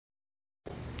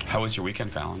How was your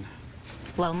weekend, Fallon?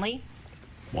 Lonely.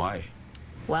 Why?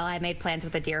 Well, I made plans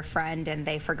with a dear friend and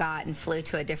they forgot and flew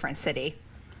to a different city.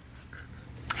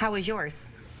 How was yours?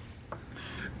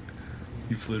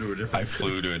 You flew to a different city? I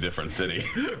flew to a different city.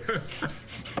 Is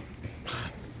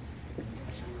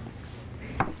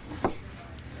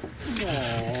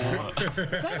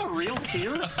that a real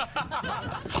tear?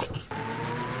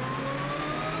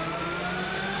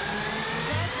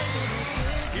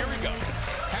 Here we go.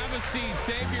 Have a seat.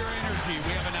 Save your energy.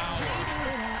 We have an hour.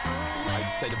 I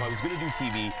said if I was going to do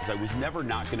TV, because I was never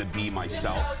not going to be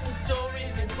myself.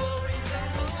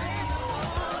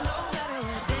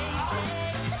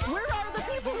 Where are the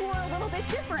people who are a little bit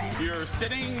different? You're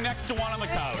sitting next to one on the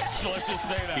couch. Let's just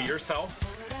say that. Be yourself,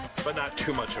 but not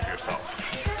too much of yourself.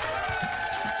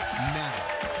 Now,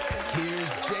 here's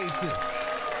Jason.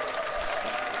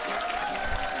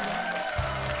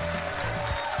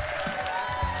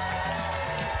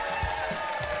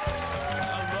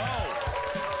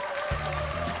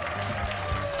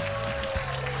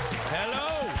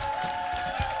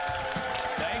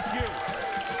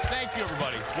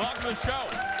 Welcome to the show.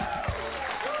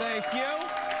 Thank you.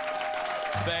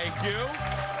 Thank you.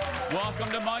 Welcome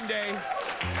to Monday.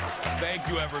 Thank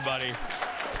you, everybody.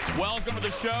 Welcome to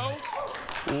the show.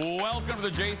 Welcome to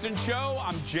the Jason Show.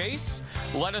 I'm Jace.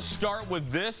 Let us start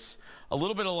with this. A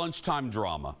little bit of lunchtime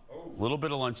drama. A little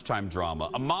bit of lunchtime drama.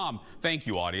 A mom, thank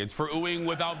you, audience, for oohing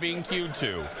without being cued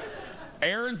to.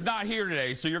 Aaron's not here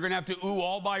today, so you're going to have to ooh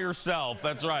all by yourself.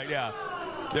 That's right, yeah.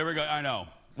 There we go. I know.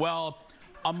 Well,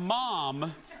 a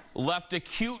mom left a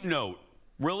cute note,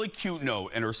 really cute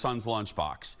note, in her son's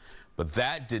lunchbox. But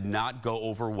that did not go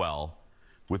over well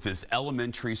with his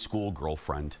elementary school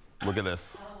girlfriend. Look at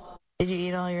this. Did you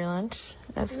eat all your lunch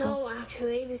at school? No,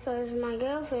 actually, because my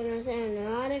girlfriend was standing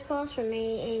right across from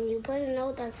me, and you put a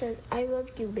note that says, "I love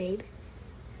you, babe."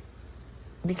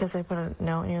 Because I put a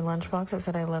note in your lunchbox that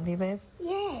said, "I love you, babe"?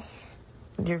 Yes.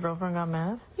 Your girlfriend got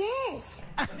mad? Yes.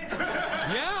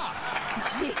 Yeah.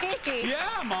 Jeez.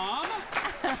 Yeah, Mom.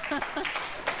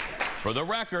 For the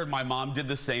record, my mom did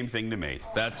the same thing to me.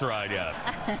 That's right, yes.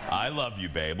 I love you,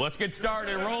 babe. Let's get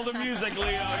started. Roll the music, Leo.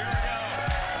 Here we go.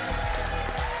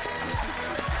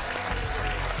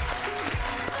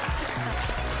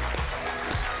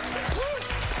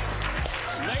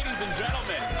 Ladies and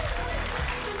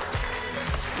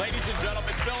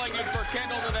gentlemen, filling in for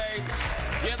Kendall today.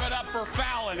 Give it up for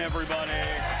Fallon, everybody.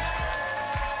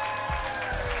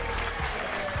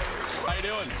 How you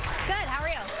doing? Good. How are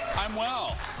you? I'm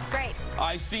well. Great.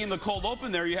 I see in the cold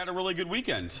open there you had a really good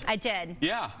weekend. I did.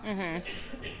 Yeah.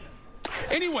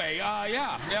 Anyway,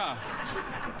 yeah.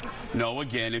 No,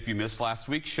 again, if you missed last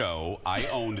week's show, I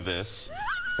owned this.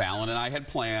 Fallon and I had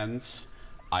plans.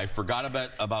 I forgot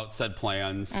about said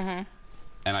plans, and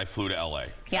I flew to L.A.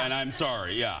 Yeah. And I'm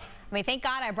sorry, yeah. I mean, thank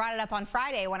God I brought it up on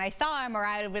Friday when I saw him, or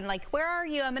I would have been like, "Where are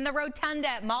you? I'm in the Rotunda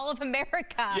at Mall of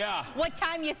America. Yeah. What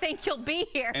time you think you'll be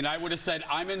here?" And I would have said,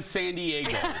 "I'm in San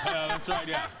Diego." That's right,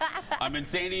 yeah. I'm in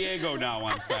San Diego now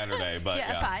on Saturday, but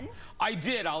yeah. Fun. I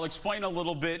did. I'll explain a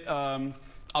little bit.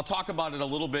 I'll talk about it a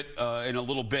little bit in a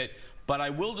little bit, but I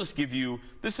will just give you,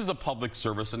 this is a public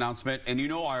service announcement, and you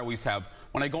know I always have,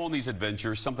 when I go on these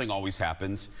adventures, something always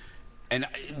happens. And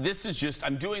this is just,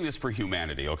 I'm doing this for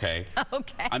humanity, okay?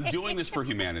 Okay. I'm doing this for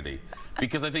humanity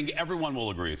because I think everyone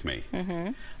will agree with me.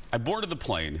 I boarded the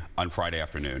plane on Friday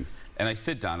afternoon, and I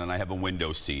sit down and I have a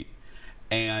window seat.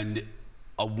 And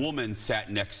a woman sat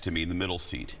next to me in the middle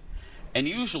seat. And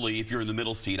usually, if you're in the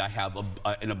middle seat, I have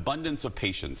an abundance of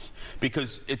patience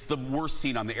because it's the worst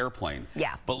seat on the airplane.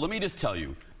 Yeah. But let me just tell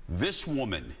you, this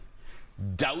woman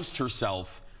doused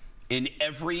herself in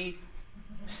every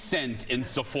scent in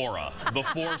Sephora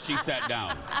before she sat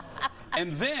down.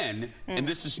 And then, and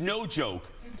this is no joke,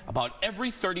 about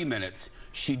every 30 minutes,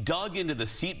 she dug into the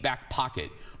seat back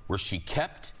pocket where she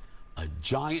kept a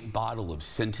giant bottle of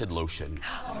scented lotion.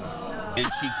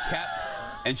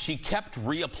 And she kept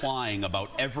reapplying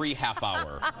about every half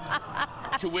hour.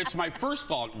 To which my first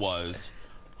thought was,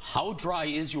 how dry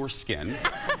is your skin?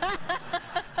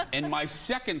 And my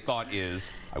second thought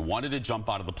is, I wanted to jump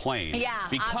out of the plane. Yeah,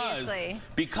 obviously.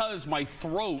 Because my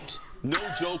throat, no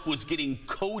joke, was getting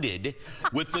coated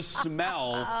with the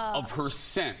smell of her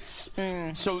scents.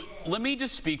 So let me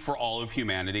just speak for all of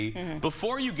humanity.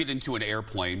 Before you get into an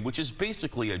airplane, which is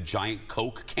basically a giant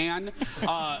Coke can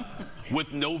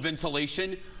with no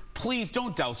ventilation, please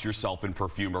don't douse yourself in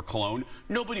perfume or cologne.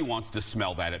 Nobody wants to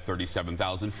smell that at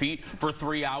 37,000 feet for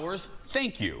 3 hours.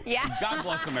 Thank you. Yeah. God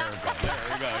bless America. There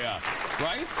you go, yeah.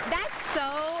 Right? That's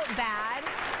so bad.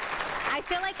 I I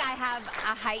feel like I have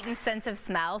a heightened sense of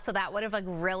smell, so that would have like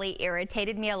really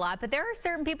irritated me a lot. But there are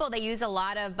certain people that use a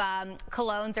lot of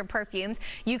colognes or perfumes.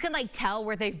 You can like tell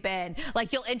where they've been.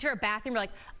 Like you'll enter a bathroom, you're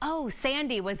like, oh,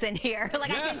 Sandy was in here.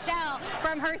 Like Yes. I can tell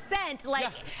from her scent.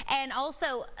 Like, and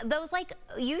also those like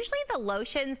usually the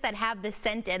lotions that have the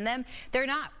scent in them, they're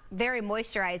not very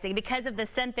moisturizing because of the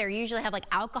scent. They usually have like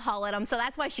alcohol in them, so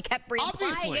that's why she kept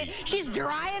reapplying it. She's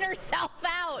drying herself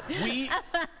out.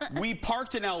 We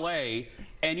parked in LA,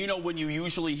 and you know when you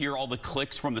usually hear all the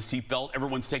clicks from the seatbelt,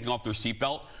 everyone's taking off their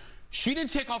seatbelt. She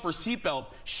didn't take off her seatbelt.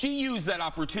 She used that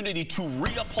opportunity to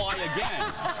reapply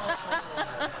again.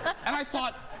 And I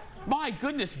thought, my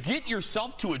goodness, get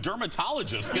yourself to a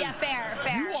dermatologist. Yeah, fair.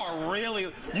 You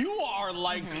are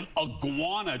like a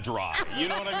guana dry. You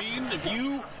know what I mean? If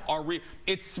you are,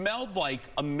 it smelled like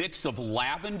a mix of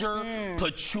lavender,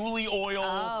 patchouli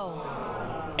oil,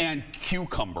 and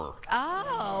cucumber.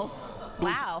 Oh. It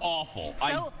was Wow. awful.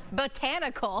 So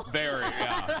botanical. Very,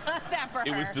 yeah. Love that for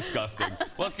It was her. disgusting.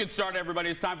 Let's get started, everybody.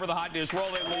 It's time for the hot dish. Roll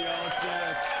it, Leo. Let's do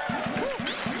this.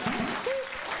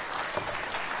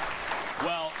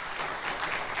 Well,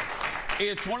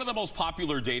 it's one of the most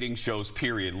popular dating shows,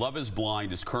 period. Love is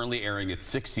Blind is currently airing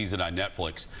its 6th season on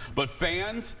Netflix. But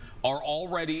fans are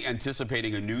already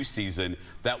anticipating a new season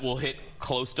that will hit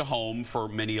close to home for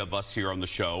many of us here on the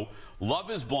show.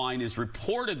 Love is Blind is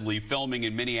reportedly filming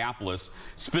in Minneapolis,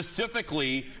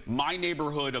 specifically my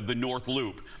neighborhood of the North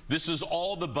Loop. This is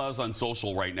all the buzz on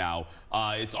social right now.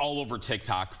 It's all over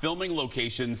TikTok. Filming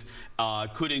locations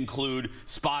could include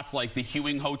spots like the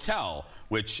Hewing Hotel,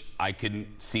 which I can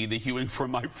see the Hewing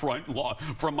from my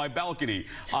from my balcony.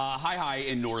 Hi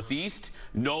in Northeast,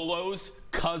 Nolo's,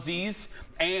 Cuzzies,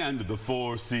 and the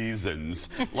Four Seasons.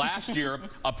 Last year,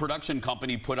 a production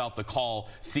company put out the call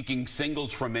seeking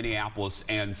singles from Minneapolis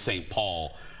and St.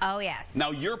 Paul. Oh, yes.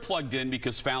 Now, you're plugged in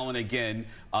because Fallon, again,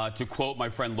 to quote my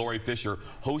friend Lori Fisher,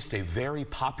 hosts a very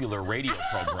popular radio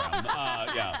program.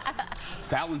 Yeah.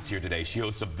 Fallon's here today. She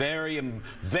hosts a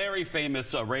very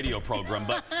famous radio program.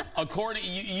 But according,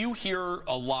 you hear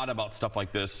a lot about stuff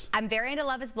like this. I'm very into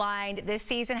Love is Blind. This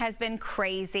season has been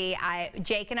crazy.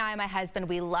 Jake and I, my husband,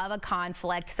 we love a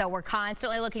conflict, so we're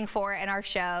constantly looking for it in our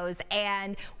shows,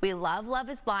 and we love Love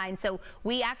is Blind. So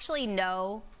we actually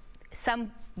know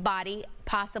somebody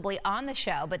possibly on the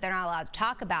show, but they're not allowed to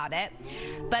talk about it.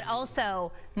 But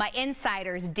also, my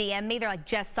insiders DM me. They're like,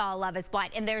 just saw Love is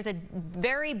Blind. And there's a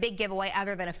very big giveaway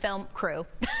other than a film crew.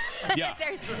 Yeah.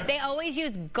 They always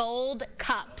use gold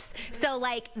cups. So,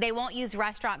 like, they won't use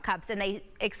restaurant cups. And they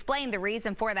explain the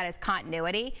reason for that is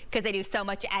continuity, because they do so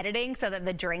much editing so that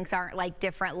the drinks aren't, like,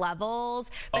 different levels.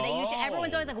 But they use it.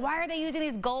 Everyone's always like, why are they using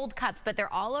these gold cups? But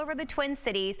they're all over the Twin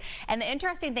Cities. And the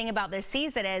interesting thing about this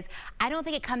season is I don't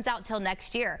think it comes out till next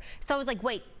year. So I was like,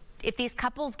 wait, if these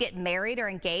couples get married or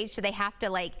engaged, do they have to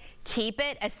like keep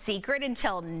it a secret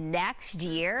until next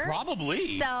year?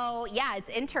 Probably. So yeah,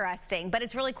 it's interesting, but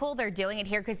it's really cool they're doing it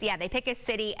here because yeah, they pick a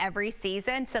city every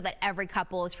season so that every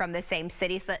couple is from the same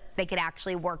city so that they could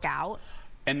actually work out.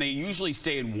 And they usually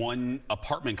stay in one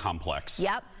apartment complex.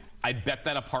 Yep. I bet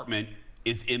that apartment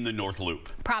is in the North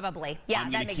Loop. Probably. Yeah, I'm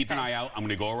going to keep an eye out. I'm going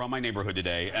to go around my neighborhood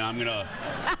today, and I'm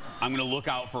going to look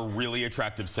out for really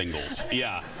attractive singles.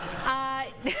 Yeah.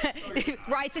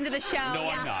 Writes into the show. No,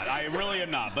 yeah. I'm not. I really am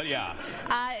not, but yeah.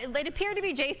 It appeared to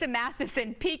be Jason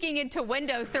Matheson peeking into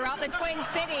windows throughout the Twin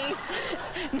Cities.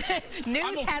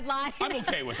 News headline. I'm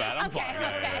okay with that. I'm fine.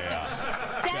 Okay.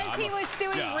 Yeah. Says he was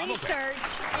doing research.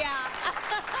 Okay. Yeah.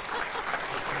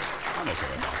 I'm okay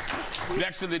with that.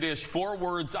 Next to the dish, 4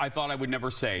 words I thought I would never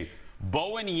say.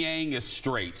 Bowen Yang is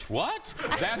straight. What?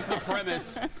 That's the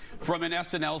premise from an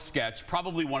SNL sketch,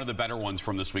 probably one of the better ones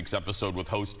from this week's episode with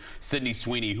host Sydney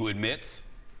Sweeney, who admits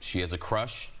she has a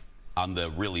crush on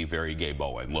the really very gay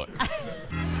Bowen. Look.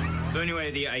 So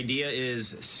anyway, the idea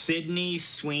is Sydney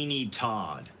Sweeney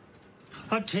Todd.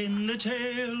 Attend the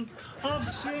tale of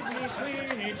Sydney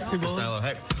Sweeney Todd.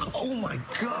 Hey. Oh my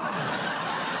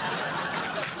God.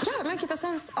 Yeah, Mikey, that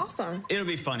sounds awesome. It'll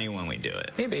be funny when we do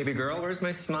it. Hey, baby girl, where's my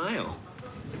smile?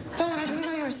 Bowen, I didn't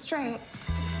know you were straight.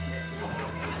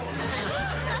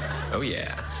 Oh,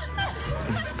 yeah.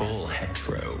 I'm full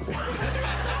hetero.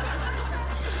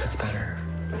 That's better.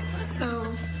 So,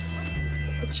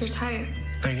 what's your type?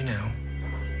 Oh, you know.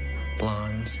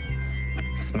 Blonde,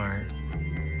 smart,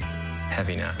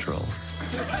 heavy naturals.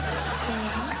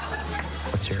 Yeah.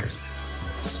 What's yours?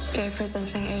 Gay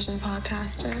presenting Asian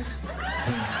podcasters.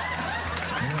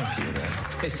 I know a few of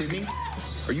those. Hey, Sydney,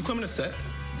 are you coming to set?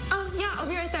 Yeah, I'll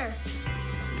be right there.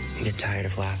 If you get tired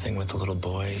of laughing with the little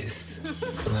boys,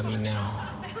 let me know.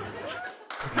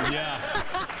 Yeah.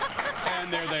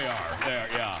 And there they are. There,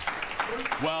 yeah.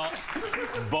 Well,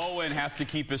 Bowen has to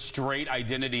keep his straight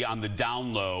identity on the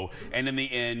down low, and in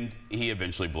the end, he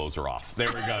eventually blows her off. There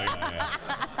we go. Yeah.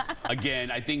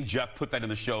 Again, I think Jeff put that in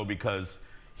the show because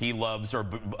he loves, or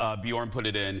Bjorn put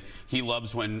it in, he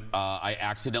loves when I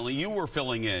accidentally, you were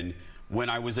filling in when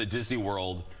I was at Disney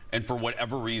World, and for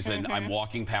whatever reason, I'm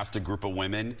walking past a group of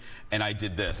women, and I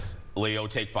did this. Leo,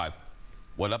 take 5.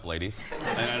 What up, ladies?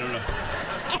 And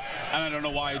I don't know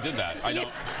why I did that. I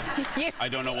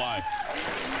don't know why.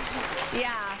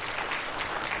 Yeah.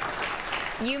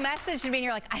 You messaged me and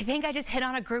you're like, I think I just hit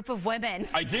on a group of women.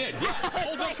 I did, yeah.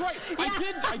 Oh, that's right.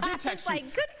 Yeah. I did text you. Like,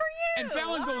 good for you. And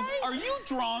Fallon goes, are you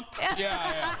drunk?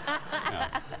 Yeah.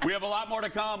 We have a lot more to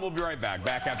come. We'll be right back.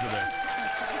 Back after this.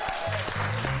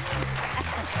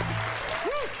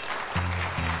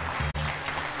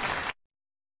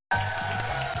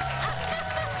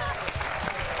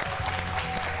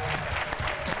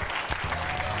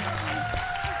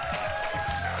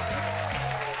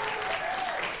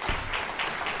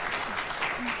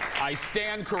 I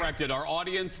stand corrected. Our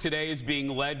audience today is being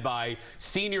led by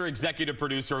senior executive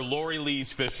producer Lori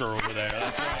Lees Fisher over there.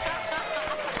 That's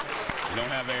right. We don't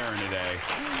have Aaron today.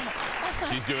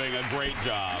 She's doing a great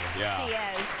job. Yeah. She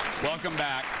is. Welcome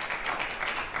back.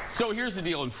 So here's the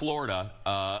deal in Florida.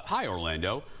 Hi,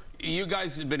 Orlando. You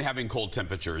guys have been having cold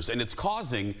temperatures, and it's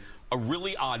causing a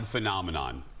really odd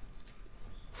phenomenon.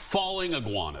 Falling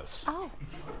iguanas. Oh.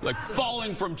 Like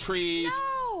falling from trees,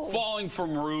 falling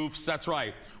from roofs. That's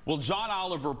right. Well, John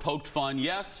Oliver poked fun,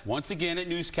 yes, once again at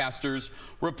newscasters,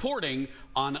 reporting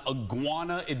on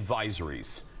iguana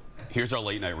advisories. Here's our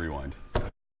late night rewind.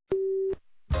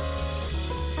 And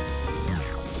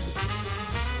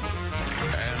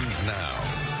now,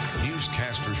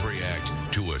 newscasters react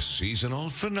to a seasonal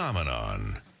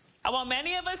phenomenon. While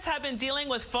many of us have been dealing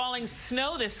with falling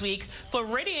snow this week,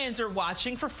 Floridians are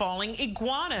watching for falling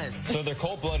iguanas. So they're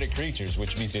cold-blooded creatures,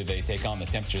 which means that they take on the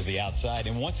temperature of the outside.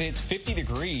 And once it hits 50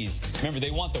 degrees, remember,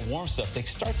 they want the warm stuff. They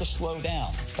start to slow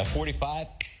down. By 45,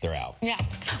 they're out. Yeah.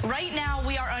 Right now,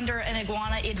 we are under an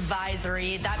iguana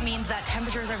advisory. That means that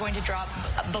temperatures are going to drop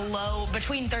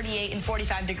between 38 and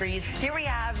 45 degrees. Here we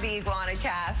have the iguana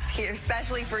cast here,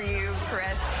 especially for you,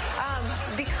 Chris.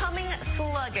 Becoming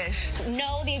sluggish.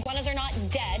 No, the iguanas are not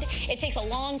dead. It takes a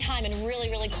long time in really,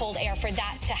 really cold air for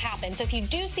that to happen. So if you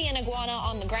do see an iguana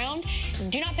on the ground,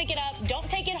 do not pick it up. Don't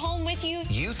take it home with you.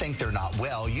 You think they're not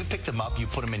well. You pick them up, you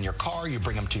put them in your car, you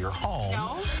bring them to your home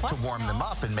to warm them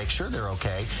up and make sure they're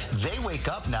okay. They wake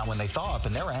up now when they thaw up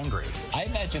and they're angry. I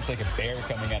imagine it's like a bear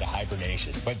coming out of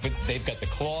hibernation. But they've got the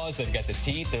claws, they've got the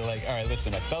teeth. They're like, all right,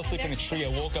 listen, I fell asleep in a tree. I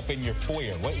woke up in your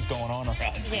foyer. What is going on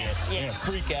around here? You're going to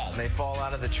freak out. They fall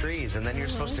out of the trees, and then you're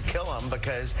supposed to kill them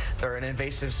because they're an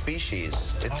invasive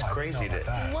species. It's crazy to.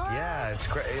 Yeah, it's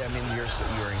great. I mean,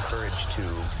 you're encouraged to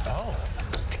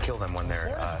kill them when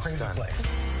they're stunned.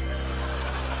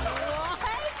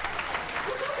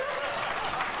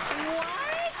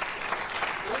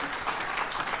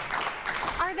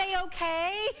 Are they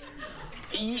okay?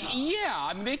 Yeah,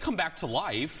 I mean, they come back to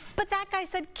life. But that guy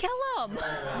said kill them.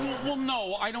 Well,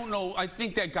 no, I don't know. I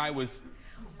think that guy was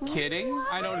kidding.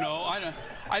 What? I don't know.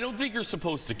 I don't think you're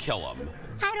supposed to kill them.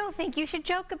 I don't think you should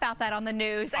joke about that on the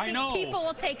news. I think people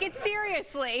will take it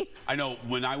seriously. I know.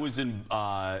 When I was in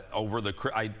I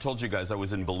told you guys I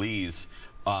was in Belize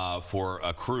for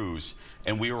a cruise,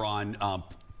 and we were on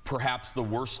perhaps the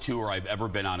worst tour I've ever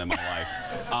been on in my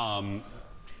life.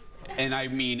 And I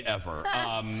mean ever.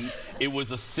 It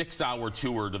was a 6-hour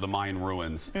tour to the Mayan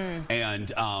ruins.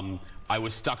 And I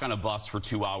was stuck on a bus for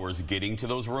 2 hours getting to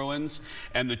those ruins.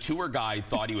 And the tour guide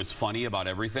thought he was funny about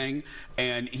everything.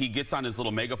 And he gets on his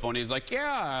little megaphone. And he's like,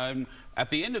 yeah, at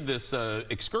the end of this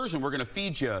excursion, we're going to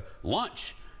feed you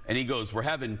lunch. And he goes, we're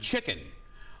having chicken.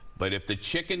 But if the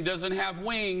chicken doesn't have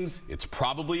wings, it's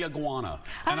probably iguana.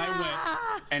 And I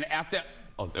went, and at that,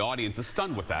 oh, the audience is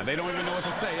stunned with that. They don't even know what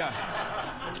to say. Yeah.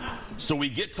 So we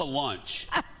get to lunch.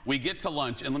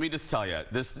 And let me just tell you,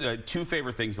 this two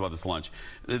favorite things about this lunch.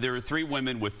 There are 3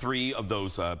 women with 3 of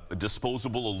those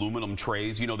disposable aluminum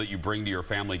trays, you know, that you bring to your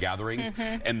family gatherings.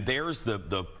 And there's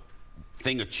the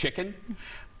thing of chicken.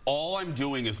 All I'm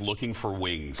doing is looking for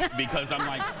wings because I'm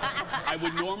like, I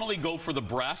would normally go for the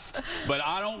breast, but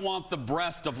I don't want the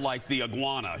breast of like the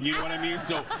iguana. You know what I mean?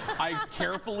 So I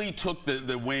carefully took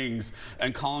the wings,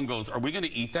 and Colin goes, are we going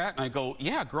to eat that? And I go,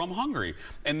 yeah, girl, I'm hungry.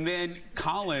 And then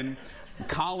Colin,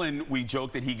 we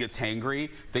joke that he gets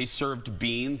hangry. They served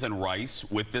beans and rice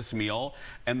with this meal,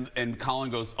 and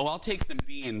Colin goes, oh, I'll take some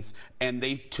beans. And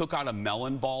they took out a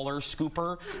melon baller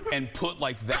scooper and put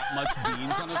like that much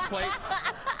beans on his plate.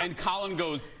 And Colin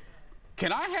goes,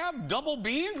 can I have double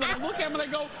beans? And I look at him and I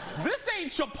go, this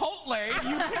ain't Chipotle.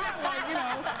 You can't, like, you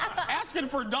know, asking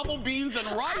for double beans and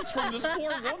rice from this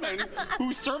poor woman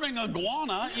who's serving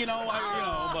iguana, you know,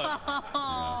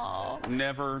 but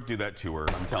never do that to her,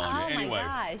 I'm telling you. Anyway,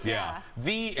 my gosh, yeah,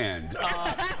 the end.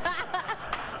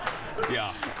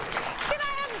 Yeah. Can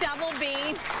I have double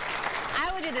beans? I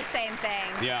would do the same thing.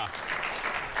 Yeah.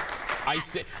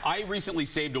 I recently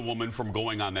saved a woman from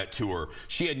going on that tour.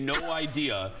 She had no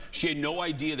idea. She had no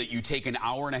idea that you take an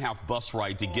hour-and-a-half bus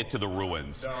ride to get to the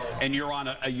ruins, and you're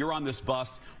on this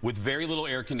bus with very little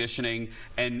air conditioning,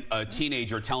 and a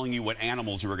teenager telling you what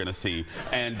animals you were going to see,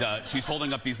 and she's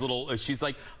holding up these little. She's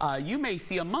like, "You may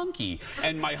see a monkey,"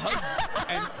 and my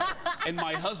husband and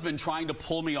my husband trying to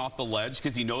pull me off the ledge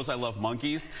because he knows I love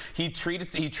monkeys. He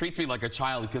treats me like a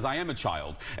child because I am a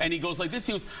child, and he goes like this.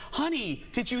 He goes, "Honey,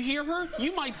 did you hear her?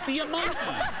 You might see a monkey."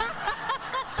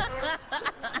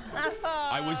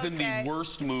 I was in the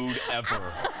worst mood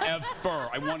ever.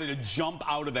 I wanted to jump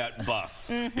out of that bus.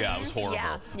 Yeah, it was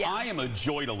horrible. Yeah. I am a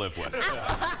joy to live with.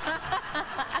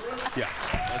 Yeah,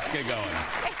 let's get going.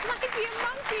 It might be a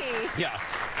monkey. Yeah.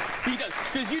 He does,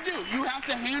 because you do. You have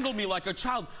to handle me like a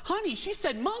child. Honey, she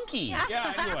said monkey.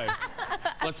 Yeah, anyway.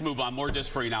 Let's move on. More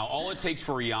just free now. All it takes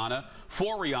for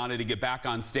Rihanna to get back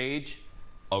on stage,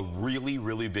 a really,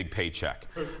 really big paycheck.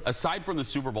 Aside from the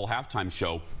Super Bowl halftime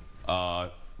show,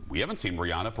 we haven't seen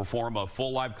Rihanna perform a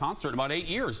full live concert in about 8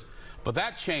 years. But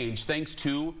that changed thanks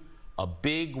to a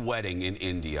big wedding in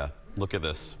India. Look at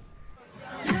this.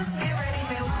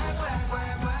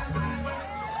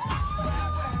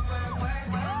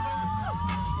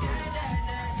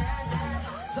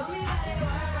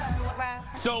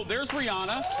 So there's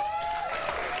Rihanna.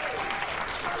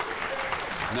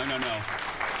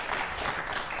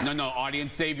 No,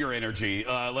 audience, save your energy.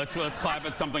 Let's clap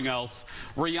at something else.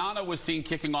 Rihanna was seen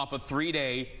kicking off a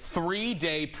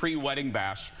three-day pre-wedding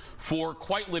bash for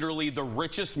quite literally the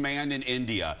richest man in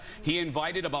India. He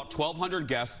invited about 1,200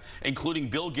 guests, including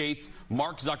Bill Gates,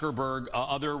 Mark Zuckerberg,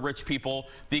 other rich people.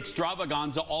 The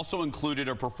extravaganza also included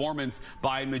a performance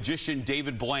by magician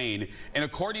David Blaine. And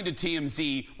according to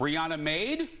TMZ, Rihanna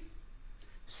made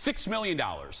 $6 million.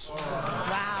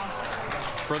 Wow.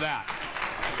 For that.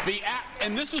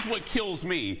 And this is what kills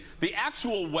me. The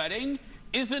actual wedding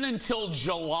isn't until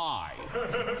July.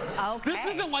 Okay. This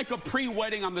isn't like a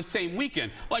pre-wedding on the same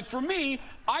weekend. Like for me,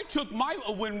 I took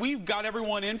when we got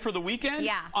everyone in for the weekend,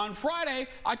 on Friday,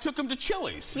 I took them to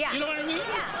Chili's. Yeah. You know what I mean? Yeah.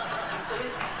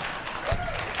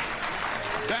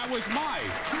 That was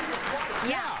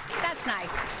Yeah, that's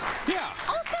nice. Yeah.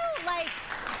 Also, like,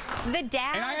 the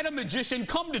dad. And I had a magician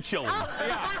come to Chili's.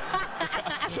 Yeah.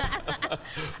 I was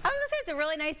gonna say it's a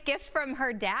really nice gift from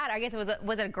her dad. I guess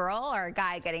was it a girl or a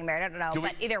guy getting married? I don't know,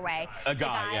 but either way, a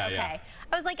guy. Yeah, okay. yeah.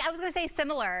 I was gonna say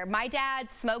similar. My dad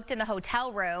smoked in the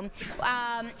hotel room,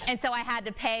 and so I had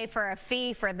to pay for a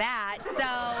fee for that.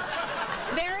 So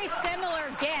very similar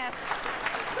gift.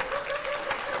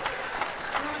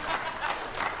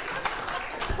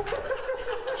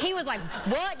 He was like,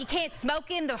 "What? You can't smoke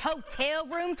in the hotel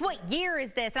rooms? What year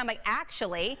is this?" And I'm like,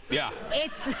 "Actually,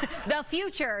 it's the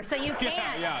future, so you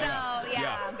can't."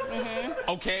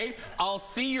 Okay, I'll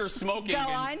see your smoking. Go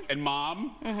on. And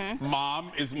mom,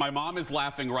 my mom is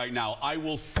laughing right now. I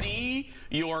will see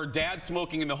your dad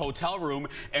smoking in the hotel room,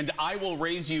 and I will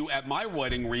raise you at my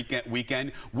wedding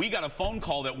weekend. We got a phone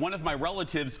call that one of my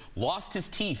relatives lost his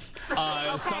teeth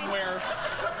somewhere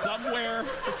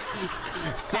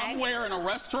in a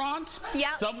restaurant,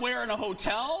 somewhere in a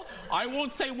hotel. I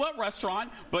won't say what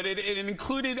restaurant, but it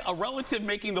included a relative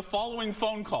making the following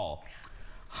phone call.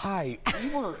 "Hi, we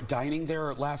were dining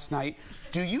there last night.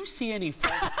 Do you see any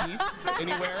false teeth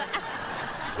anywhere?"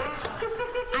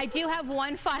 I do have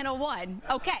one final one.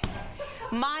 Okay.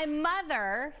 My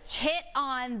mother hit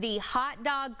on the hot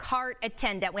dog cart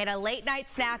attendant. We had a late night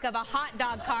snack of a hot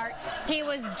dog cart. He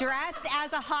was dressed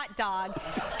as a hot dog.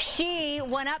 She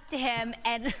went up to him,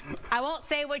 and I won't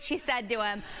say what she said to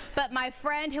him, but my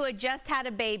friend who had just had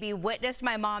a baby witnessed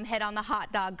my mom hit on the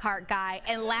hot dog cart guy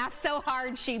and laughed so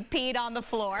hard she peed on the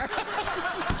floor.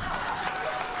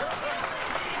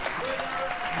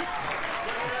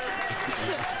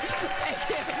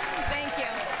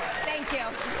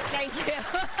 Thank you.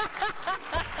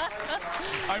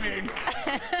 I mean,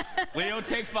 Leo,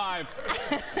 take 5.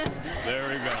 There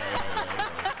we go.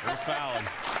 There's Fallon.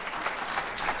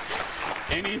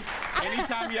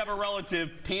 Anytime you have a relative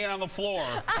peeing on the floor,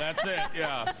 that's it.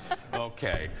 Yeah.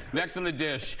 Okay. Next on the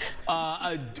dish,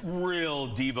 a real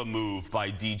diva move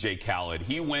by DJ Khaled.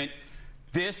 He went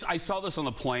I saw this on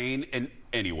the plane, and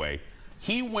anyway,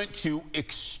 he went to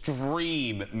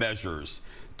extreme measures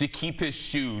to keep his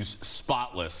shoes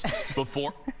spotless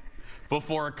before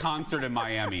a concert in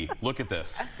Miami. Look at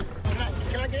this.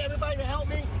 Can I get everybody to help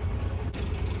me?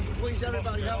 Please,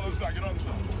 everybody help me. Get on the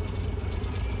side.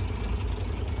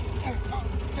 Oh,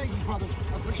 thank you, brothers.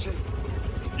 I appreciate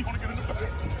it. You want to get in the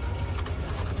back?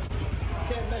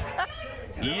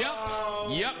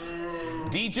 Yep.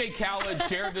 DJ Khaled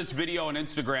shared this video on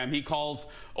Instagram. He calls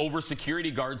over security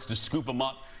guards to scoop him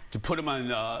up, to put him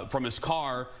on from his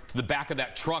car to the back of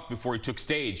that truck before he took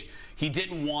stage. He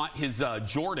didn't want his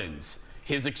Jordans,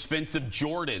 his expensive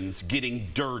Jordans, getting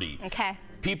dirty. Okay.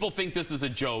 People think this is a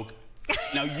joke.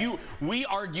 Now, we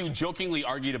jokingly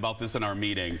argued about this in our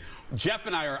meeting. Jeff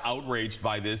and I are outraged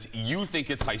by this. You think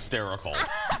it's hysterical.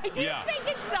 I do think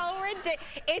it's so ridiculous.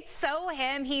 It's so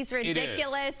him. He's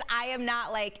ridiculous. I am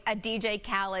not like a DJ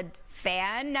Khaled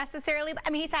fan necessarily. I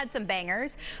mean, he's had some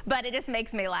bangers, but it just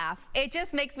makes me laugh. It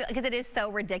just makes me, because it is so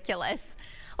ridiculous.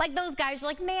 Like, those guys are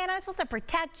like, man, I'm supposed to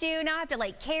protect you. Now I have to,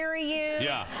 like, carry you.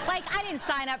 Yeah. Like, I didn't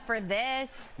sign up for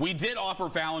this. We did offer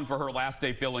Fallon for her last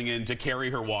day filling in to carry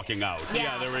her walking out.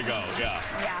 Yeah, there we go. Yeah.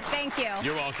 Yeah, thank you.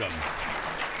 You're welcome.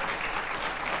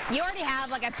 You already have,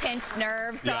 like, a pinched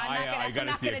nerve, so I'm not going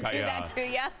to do that to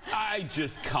you. I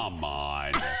just, come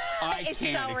on. I It's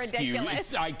can't so excuse.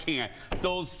 ridiculous. I can't.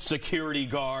 Those security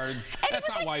guards, that's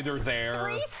not why they're there.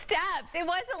 3 steps. It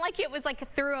wasn't like it was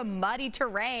like through a muddy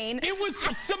terrain. It was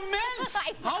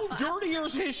cement. How dirty are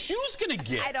his shoes going to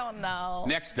get? I don't know.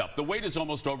 Next up, the wait is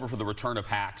almost over for the return of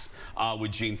Hacks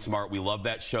with Gene Smart. We love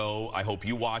that show. I hope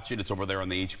you watch it. It's over there on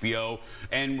the HBO.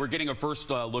 And we're getting a first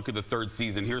look at the 3rd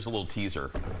season. Here's a little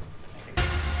teaser.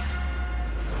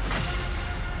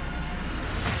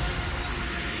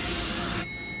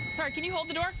 Sorry, can you hold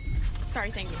the door?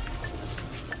 Sorry, thank you.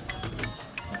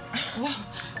 Whoa.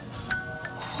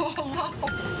 Whoa.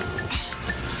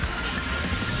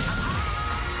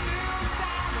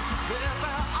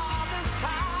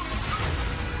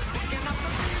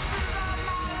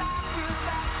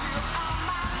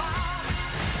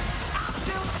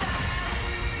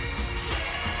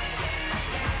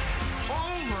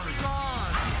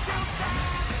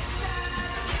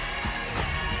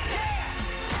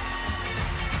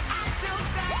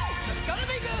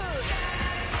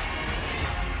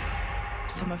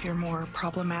 Some of your more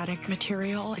problematic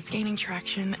material, it's gaining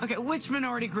traction. Okay, which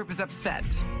minority group is upset?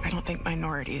 I don't think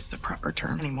minority is the proper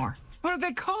term anymore. What are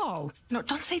they called? No,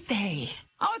 don't say they.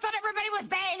 Oh, I thought everybody was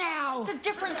they now. It's a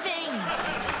different thing.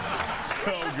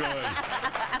 So good.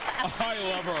 I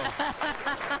love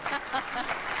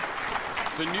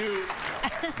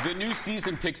her. The new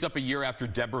season picks up a year after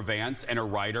Deborah Vance and her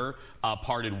writer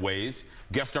parted ways.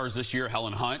 Guest stars this year,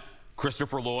 Helen Hunt,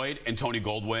 Christopher Lloyd, and Tony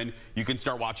Goldwyn. You can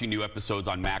start watching new episodes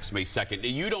on Max May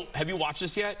 2nd. Have you watched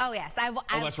this yet? Oh, yes.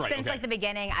 That's right. Since like the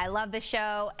beginning. I love the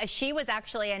show. She was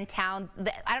actually in town.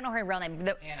 I don't know her real name.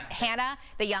 Hannah,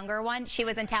 the younger one. She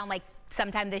was in town like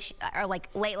sometime or like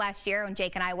late last year when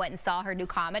Jake and I went and saw her new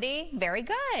comedy. Very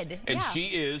good. And she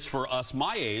is, for us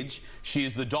my age, she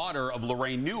is the daughter of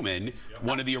Lorraine Newman,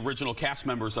 one of the original cast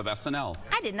members of SNL.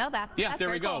 I didn't know that. Yeah, That's there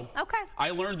we very go. cool. Okay. I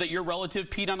learned that your relative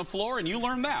peed on the floor, and you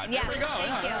learned that. Yes, there we go.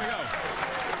 Thank you. There we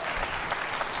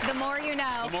go. The more you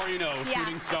know. The more you know,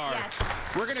 shooting star. Yes.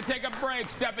 We're going to take a break.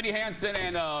 Stephanie Hansen,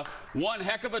 and one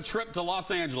heck of a trip to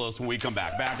Los Angeles when we come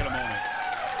back. Back in a moment.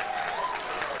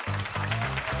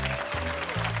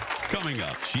 Coming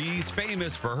up, she's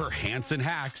famous for her Hansen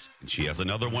hacks, and she has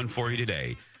another one for you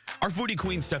today. Our foodie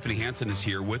queen, Stephanie Hansen, is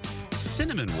here with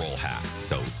cinnamon roll hacks.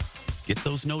 So get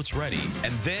those notes ready.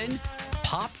 And then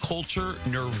pop culture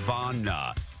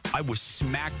nirvana. I was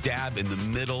smack dab in the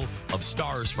middle of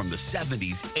stars from the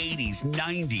 70s, 80s,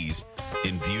 90s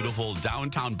in beautiful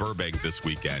downtown Burbank this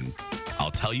weekend.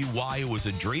 I'll tell you why it was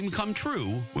a dream come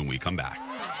true when we come back.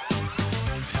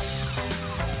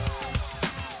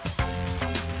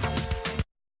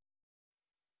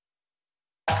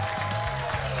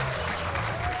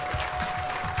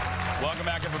 Welcome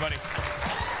back, everybody.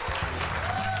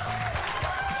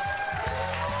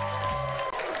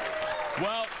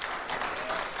 Well,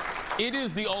 it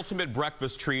is the ultimate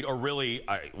breakfast treat, or really,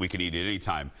 we can eat it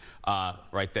anytime.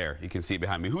 Right there, you can see it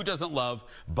behind me. Who doesn't love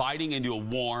biting into a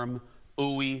warm,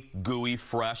 ooey, gooey,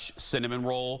 fresh cinnamon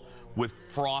roll with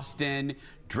frosting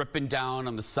dripping down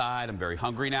on the side? I'm very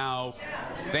hungry now.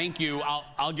 Thank you.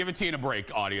 I'll give it to you in a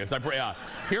break, audience.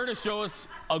 Here to show us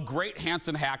a great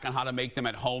Hansen hack on how to make them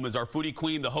at home is our foodie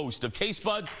queen, the host of Taste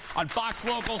Buds on Fox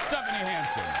Local, Stephanie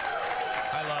Hansen.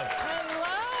 I love.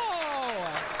 Hello.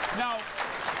 Now,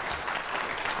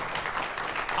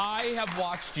 I have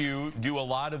watched you do a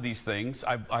lot of these things.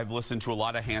 I've listened to a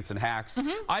lot of Hansen hacks.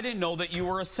 I didn't know that you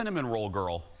were a cinnamon roll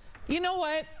girl. You know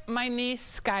what? My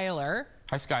niece, Skylar.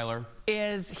 Hi, Skylar.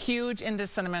 Is huge into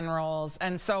cinnamon rolls,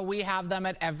 and so we have them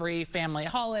at every family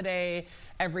holiday,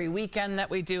 every weekend that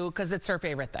we do, because it's her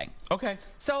favorite thing. Okay.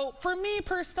 So for me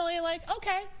personally, like,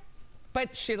 okay,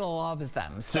 but she loves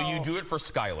them. So you do it for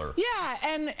Skylar. Yeah,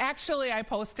 and actually I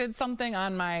posted something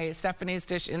on my Stephanie's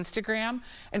Dish Instagram,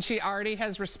 and she already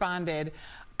has responded,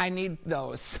 I need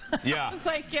those. Yeah. I was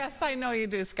like, yes, I know you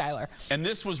do, Skylar. And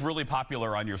this was really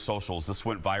popular on your socials. This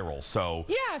went viral. So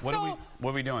yeah, what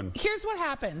are we doing? Here's what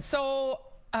happened. So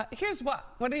here's what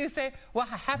do you say? What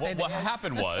happened? What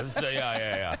happened was,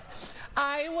 yeah.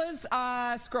 I was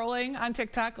scrolling on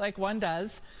TikTok like one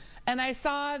does, and I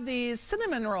saw these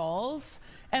cinnamon rolls,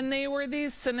 and they were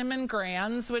these cinnamon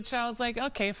grands, which I was like,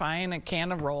 okay, fine, a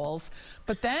can of rolls.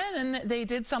 But then they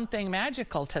did something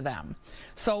magical to them.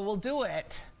 So we'll do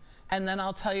it, and then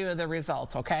I'll tell you the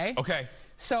result, okay? Okay.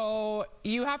 So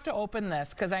you have to open this,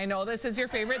 because I know this is your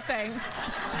favorite thing.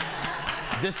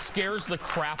 This scares the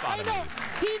crap out of me.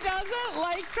 He doesn't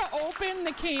like to open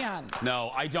the can.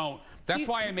 No, I don't. That's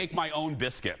why I make my own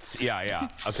biscuits. Yeah.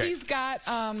 Okay. He's got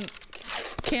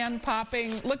can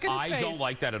popping. Look at his face. I don't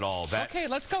like that at all. Okay,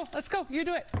 let's go. Let's go. You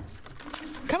do it.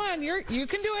 Come on, you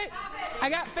can do it. I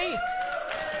got faith.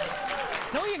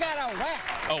 No, you gotta whack.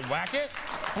 Oh, whack it?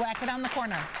 Whack it on the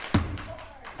corner.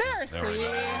 There, see?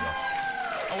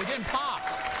 Oh, it didn't pop.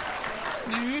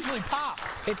 It usually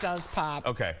pops. It does pop.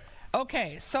 Okay.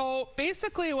 Okay, so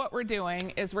basically what we're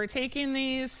doing is we're taking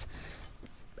these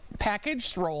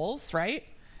packaged rolls, right?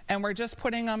 And we're just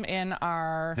putting them in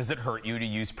our... Does it hurt you to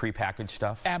use prepackaged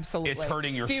stuff? Absolutely. It's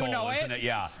hurting your soul, isn't it?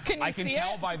 Yeah. I can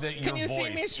tell by your voice. Can you see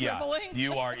me shriveling? Yeah.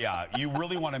 You are, yeah. You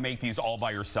really want to make these all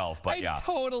by yourself, but yeah. I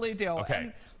totally do. Okay.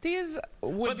 And these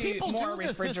would be more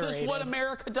refrigerated. This is what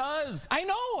America does. I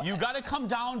know. You got to come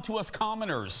down to us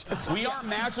commoners. We aren't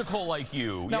magical like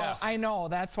you. No, yes. I know.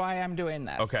 That's why I'm doing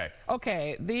this. Okay.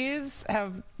 Okay, these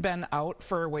have been out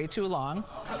for way too long.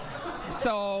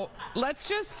 So let's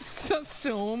just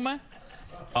assume...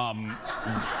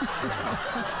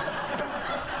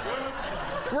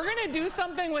 We're gonna do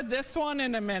something with this one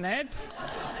in a minute,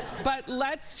 but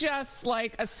let's just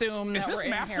like assume that we're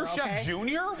in here. Is this MasterChef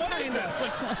Junior? What is this?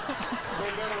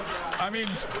 I mean,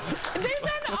 they've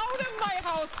been out of my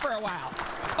house for a while.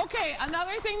 Okay,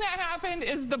 another thing that happened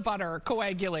is the butter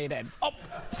coagulated. Oh,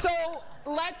 so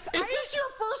let's. Is this your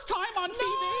first time on TV?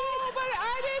 No, but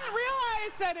I didn't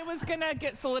realize that it was gonna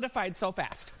get solidified so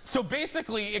fast. So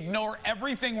basically, ignore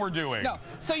everything we're doing. No.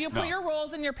 So you put your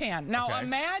rolls in your pan. Now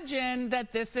imagine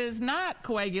that this is not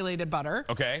coagulated butter.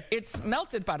 Okay. It's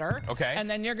melted butter. Okay. And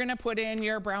then you're gonna put in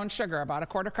your brown sugar, about a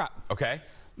quarter cup. Okay.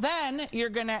 Then you're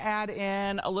gonna add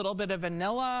in a little bit of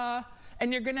vanilla,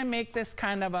 and you're gonna make this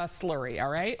kind of a slurry, all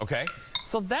right? Okay.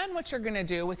 So then what you're gonna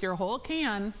do with your whole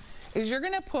can is you're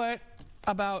gonna put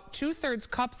about 2/3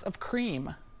 cups of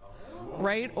cream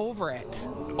right over it.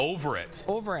 Over it?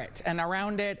 Over it, and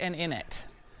around it, and in it.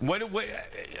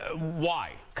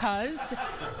 Why? Because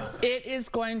it is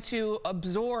going to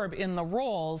absorb in the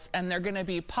rolls, and they're going to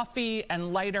be puffy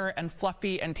and lighter and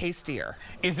fluffy and tastier.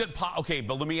 Is it okay?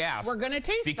 But let me ask. We're going to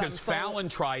taste them. Because Fallon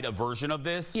tried a version of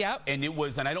this. Yep. And it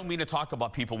was, and I don't mean to talk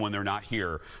about people when they're not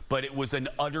here, but it was an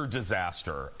utter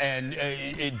disaster, and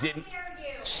it didn't.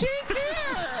 She's here.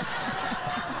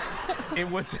 It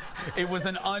was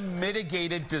an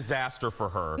unmitigated disaster for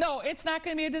her. No, it's not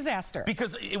going to be a disaster.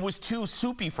 Because it was too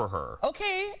soupy for her.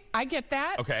 Okay, I get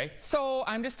that. Okay. So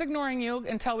I'm just ignoring you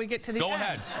until we get to the end. Go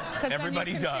ahead.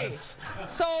 Everybody does. See.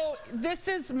 So this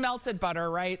is melted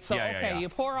butter, right? So you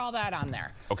pour all that on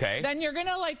there. Okay. Then you're going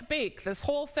to like bake this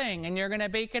whole thing, and you're going to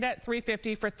bake it at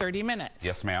 350 for 30 minutes.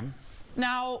 Yes, ma'am.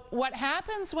 Now, what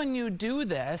happens when you do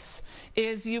this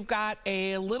is you've got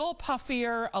a little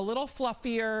puffier, a little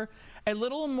fluffier, a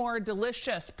little more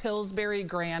delicious Pillsbury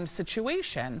Grand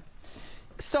situation.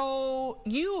 So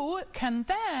you can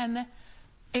then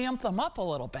amp them up a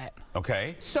little bit.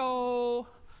 Okay. So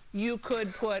you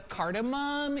could put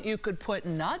cardamom, you could put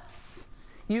nuts,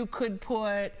 you could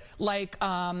put like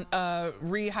a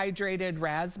rehydrated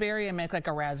raspberry and make like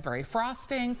a raspberry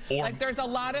frosting. Like there's a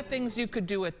lot of things you could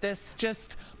do with this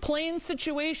just plain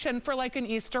situation for like an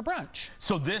Easter brunch.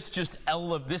 So this just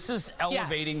is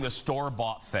elevating the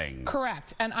store-bought thing.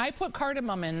 Correct. And I put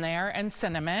cardamom in there and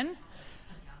cinnamon.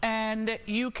 And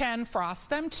you can frost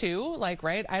them too, like,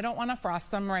 right? I don't want to frost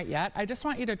them right yet. I just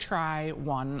want you to try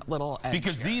one little edge.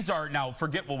 Because these are, now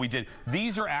forget what we did.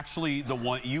 These are actually the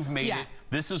one, you've made it.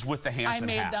 This is with the Hansen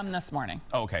hat. I made them this morning.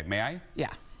 Oh, okay, may I? Yeah.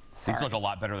 Sorry. These look a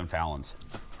lot better than Fallon's.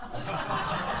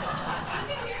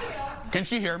 Can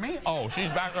she hear me? Oh,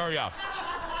 she's back there, yeah.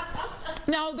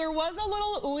 Now, there was a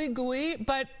little ooey gooey,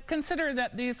 but consider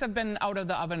that these have been out of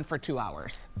the oven for 2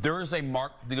 hours. There is a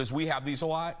mark, because we have these a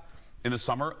lot in the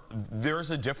summer, there's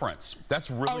a difference.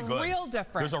 That's really good. A real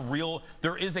difference.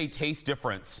 There is a taste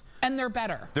difference. And they're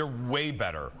better. They're way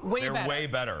better. They're way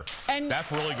better. And that's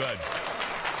really good.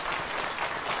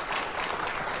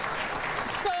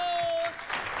 So,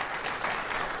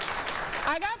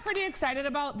 I got pretty excited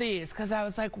about these because I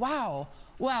was like, wow.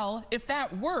 Well, if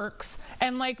that works,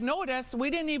 and like notice, we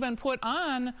didn't even put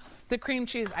on the cream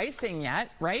cheese icing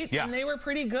yet, right? Yeah. And they were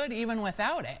pretty good even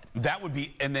without it. That would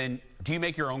be, and then, do you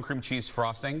make your own cream cheese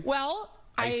frosting? Well,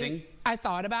 icing? I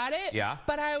thought about it. Yeah.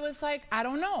 But I was like, I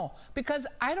don't know, because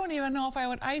I don't even know if I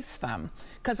would ice them.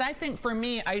 Because I think for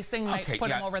me, icing might put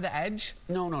them over the edge.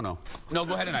 No, go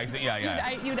ahead and ice it. Yeah.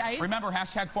 You'd ice? Remember,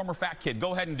 #former fat kid.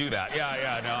 Go ahead and do that.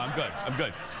 Yeah, no, I'm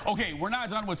good. Okay, we're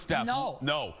not done with Steph.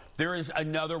 No. There is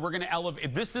another, we're gonna elevate,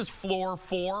 if this is floor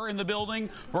 4 in the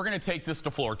building, we're gonna take this to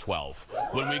floor 12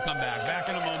 when we come back. Back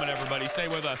in a moment, everybody. Stay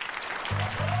with us.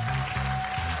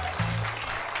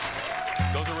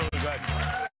 Those are really good.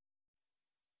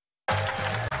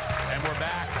 And we're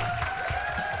back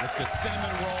with the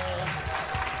cinnamon roll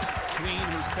queen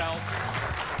herself,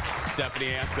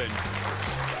 Stephanie Hansen.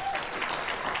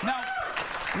 Now,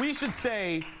 we should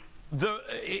say,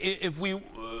 if we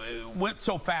went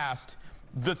so fast,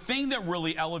 the thing that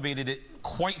really elevated it,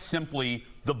 quite simply,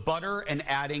 the butter and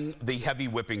adding the heavy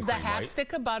whipping cream, The half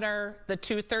stick of butter, the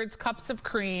 2/3 cups of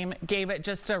cream gave it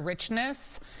just a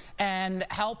richness and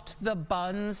helped the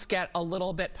buns get a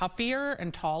little bit puffier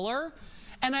and taller.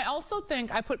 And I also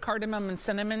think I put cardamom and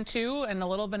cinnamon too, and a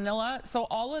little vanilla. So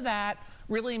all of that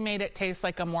really made it taste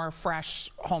like a more fresh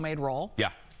homemade roll.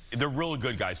 Yeah. They're really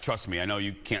good, guys. Trust me. I know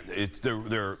you can't.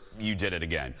 You did it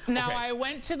again. Now, I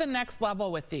went to the next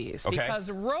level with these because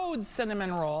Rhodes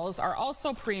cinnamon rolls are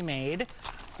also pre-made.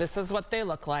 This is what they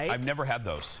look like. I've never had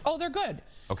those. Oh, they're good.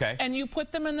 Okay. And you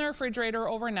put them in the refrigerator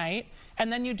overnight,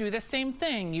 and then you do the same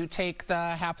thing. You take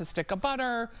the half a stick of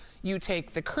butter, you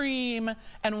take the cream,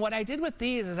 and what I did with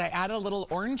these is I added a little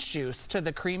orange juice to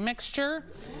the cream mixture,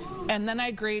 and then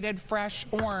I grated fresh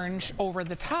orange over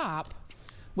the top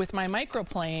with my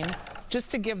microplane just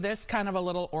to give this kind of a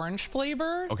little orange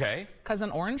flavor. Okay. Because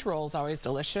an orange roll is always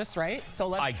delicious, right? So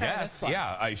let's try this one.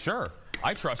 Yeah, sure.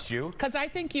 I trust you. Because I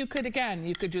think you could, again,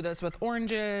 you could do this with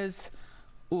oranges.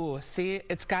 Ooh, see,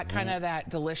 it's got kind of that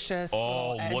delicious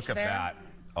little edge look at there. that.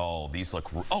 Oh, these look,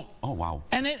 oh, wow.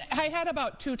 And I had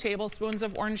about 2 tablespoons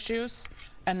of orange juice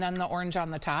and then the orange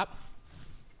on the top.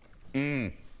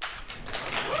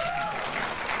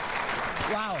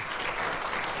 Wow.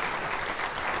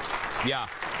 Yeah.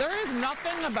 There is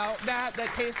nothing about that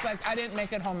tastes like I didn't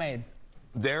make it homemade.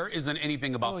 There isn't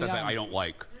anything about that I don't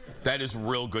like. That is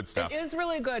real good stuff. It is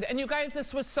really good. And you guys,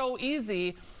 this was so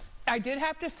easy. I did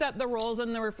have to set the rolls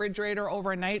in the refrigerator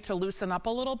overnight to loosen up a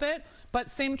little bit, but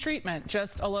same treatment,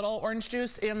 just a little orange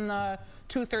juice in the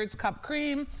 2/3 cup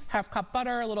cream, half cup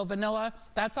butter, a little vanilla.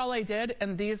 That's all I did,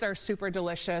 and these are super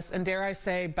delicious, and dare I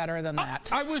say, better than that.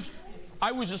 I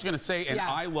was just gonna say, and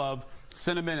I love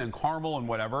cinnamon and caramel and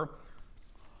whatever.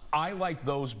 I like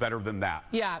those better than that.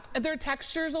 Yeah, their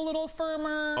texture's a little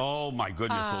firmer. Oh my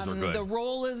goodness, those are good. The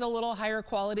roll is a little higher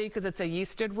quality because it's a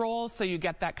yeasted roll, so you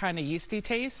get that kind of yeasty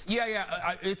taste.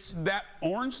 Yeah, it's that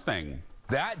orange thing.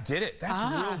 That did it. That's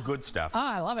real good stuff.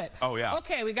 I love it. Oh, yeah.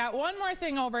 Okay, we got one more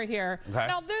thing over here. Okay.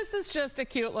 Now, this is just a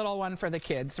cute little one for the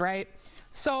kids, right?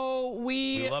 So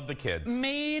we love the kids.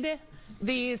 Made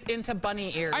these into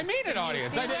bunny ears. I made it,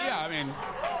 audience. I did, yeah, I mean,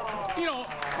 you know,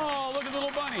 oh, look at the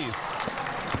little bunnies.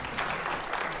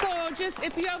 So just,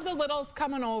 if you have the littles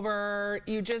coming over,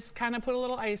 you just kind of put a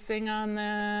little icing on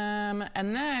them,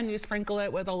 and then you sprinkle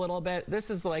it with a little bit. This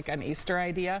is like an Easter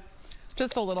idea.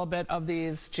 Just a little bit of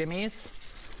these jimmies,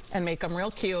 and make them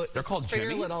real cute. They're called for your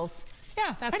jimmies? littles.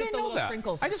 Yeah, that's what the little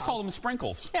sprinkles are I just call them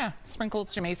sprinkles. Yeah, sprinkled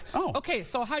jimmies. Oh. Okay,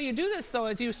 so how you do this, though,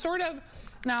 is you sort of,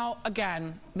 now,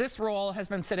 again, this roll has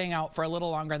been sitting out for a little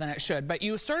longer than it should, but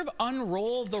you sort of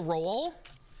unroll the roll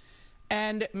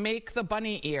and make the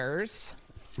bunny ears.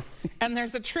 And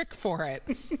there's a trick for it.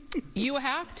 You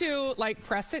have to, like,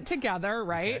 press it together,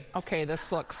 right? Okay, this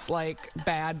looks like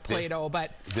bad Play-Doh,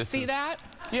 but see that?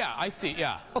 Yeah, I see,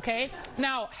 yeah. Okay,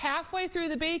 now halfway through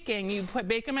the baking, you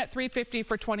bake them at 350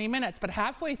 for 20 minutes, but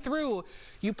halfway through,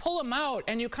 you pull them out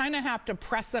and you kind of have to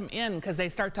press them in because they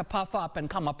start to puff up and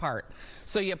come apart.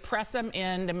 So you press them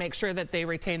in to make sure that they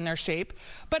retain their shape.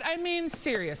 But I mean,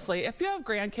 seriously, if you have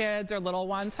grandkids or little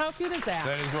ones, how cute is that?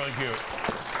 That is really cute.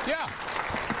 Yeah.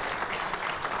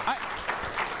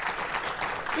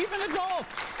 Even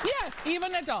adults. Yes,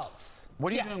 even adults.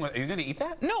 What are you doing with it? Are you going to eat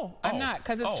that? No, I'm not,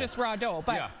 because it's just raw dough.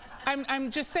 But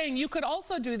I'm just saying you could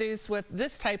also do these with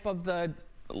this type of the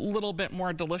little bit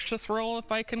more delicious roll, if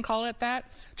I can call it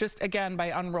that. Just again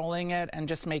by unrolling it and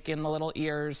just making the little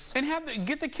ears. And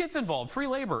get the kids involved. Free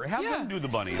labor. Have them do the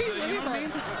bunnies. You know what I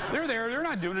mean? They're there. They're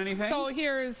not doing anything. So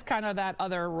here's kind of that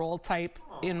other roll type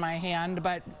in my hand,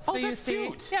 but so you see,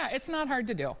 cute. yeah, it's not hard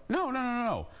to do.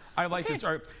 No. I like this.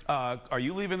 Are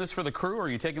you leaving this for the crew, or are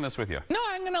you taking this with you? No,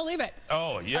 I'm gonna leave it.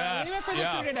 Oh yes. Leave it for the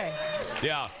crew today.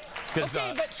 Yeah.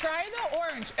 Okay, but try the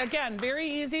orange. Again, very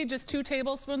easy, just 2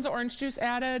 tablespoons of orange juice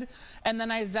added, and then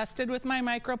I zested with my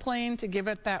microplane to give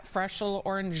it that fresh little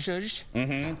orange zhuzh.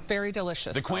 Very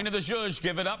delicious. The queen of the zhuzh.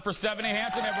 Give it up for Stephanie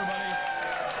Hansen, everybody.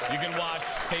 You can watch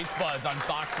Taste Buds on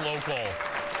Fox Local.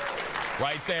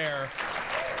 Right there.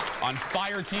 On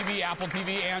Fire TV, Apple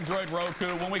TV, Android,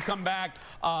 Roku. When we come back,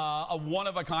 a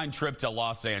one-of-a-kind trip to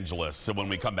Los Angeles. So when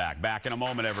we come back. Back in a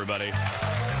moment, everybody.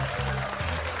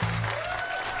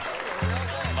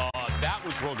 That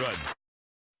was real good.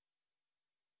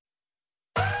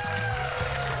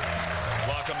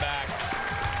 Welcome back.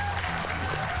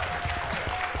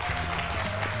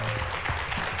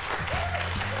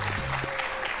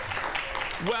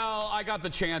 Well, I got the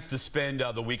chance to spend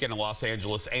the weekend in Los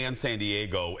Angeles and San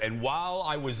Diego. And while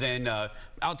I was in,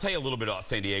 I'll tell you a little bit about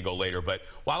San Diego later, but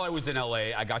while I was in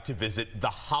LA, I got to visit the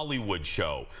Hollywood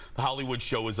Show. The Hollywood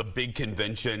Show is a big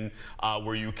convention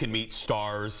where you can meet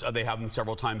stars. They have them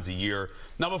several times a year.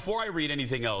 Now, before I read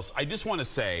anything else, I just want to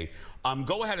say,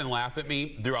 go ahead and laugh at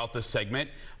me throughout this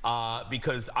segment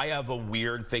because I have a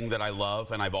weird thing that I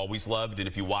love and I've always loved. And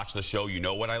if you watch the show, you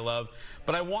know what I love.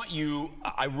 But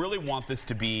I really want this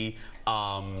to be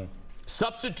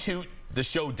substitute the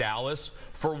show Dallas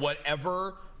for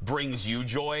whatever brings you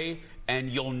joy, and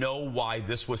you'll know why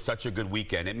this was such a good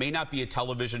weekend. It may not be a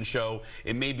television show,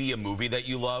 it may be a movie that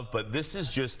you love, but this is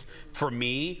just, for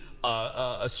me,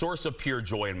 a source of pure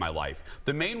joy in my life.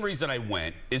 The main reason I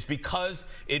went is because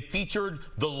it featured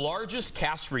the largest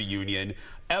cast reunion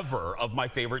ever of my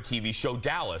favorite TV show,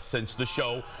 Dallas, since the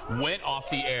show went off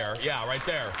the air. Yeah, right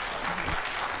there.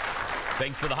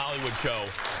 Thanks to the Hollywood Show.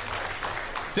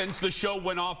 Since the show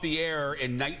went off the air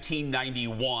in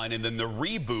 1991 and then the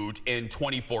reboot in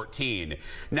 2014.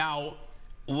 Now,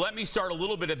 let me start a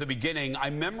little bit at the beginning.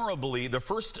 The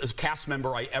first cast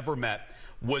member I ever met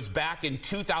was back in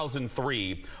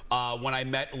 2003 when I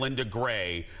met Linda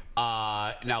Gray.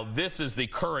 Now, this is the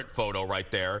current photo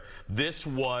right there. This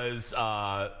was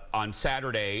on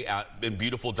Saturday in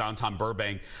beautiful downtown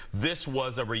Burbank. This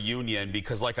was a reunion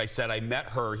because, like I said, I met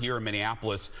her here in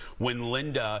Minneapolis when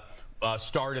Linda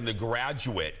starred in The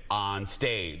Graduate on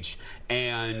stage,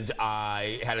 and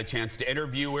I had a chance to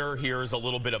interview her. Here's a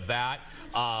little bit of that.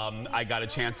 I got a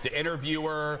chance to interview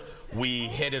her. We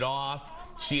hit it off.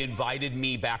 She invited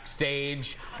me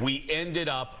backstage. We ended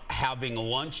up having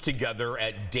lunch together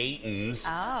at Dayton's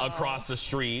across the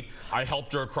street. I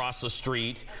helped her across the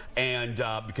street, and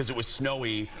because it was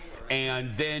snowy.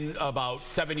 And then about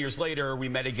 7 years later, we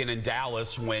met again in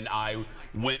Dallas when I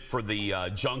went for the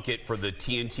junket for the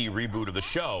TNT reboot of the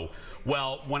show.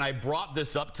 Well, when I brought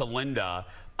this up to Linda,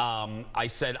 I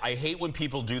said, I hate when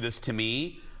people do this to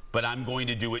me, but I'm going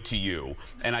to do it to you.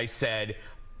 And I said,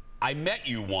 I met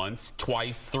you once,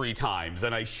 twice, 3 times.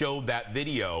 And I showed that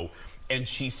video, and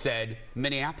she said,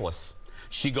 Minneapolis.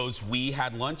 She goes, we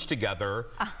had lunch together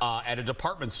at a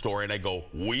department store. And I go,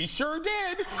 we sure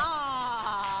did.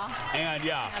 Aww. And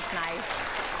yeah. That's nice.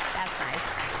 That's nice.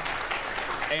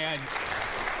 And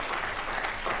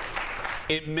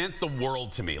it meant the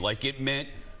world to me. Like,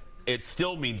 it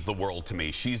still means the world to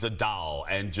me. She's a doll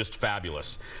and just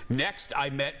fabulous. Next, I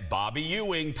met Bobby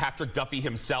Ewing, Patrick Duffy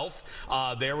himself.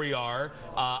 There we are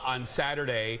on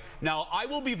Saturday. Now, I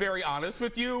will be very honest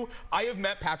with you. I have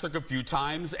met Patrick a few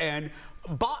times, and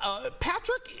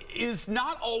Patrick is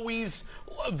not always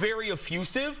very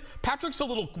effusive. Patrick's a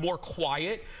little more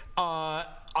quiet.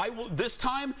 This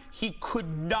time, he could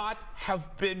not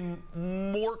have been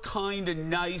more kind and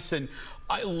nice and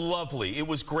lovely. It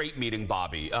was great meeting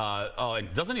Bobby.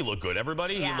 And doesn't he look good,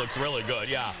 everybody? Yeah. He looks really good,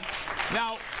 yeah.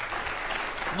 Now,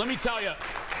 let me tell you,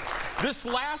 this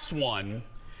last one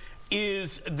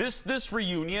is, this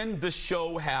reunion, this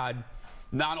show had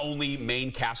not only main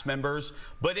cast members,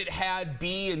 but it had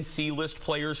B and C list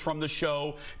players from the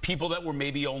show, people that were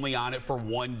maybe only on it for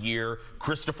 1 year.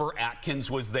 Christopher Atkins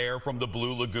was there from the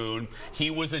Blue Lagoon.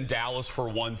 He was in Dallas for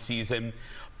 1 season.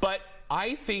 But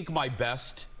I think my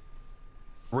best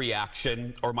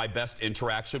reaction or my best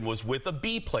interaction was with a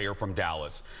B player from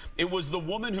Dallas. It was the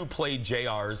woman who played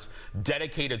JR's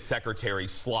dedicated secretary,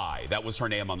 Sly. That was her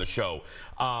name on the show.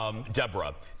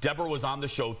 Deborah. Deborah was on the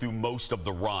show through most of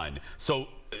the run. So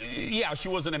yeah, she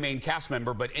wasn't a main cast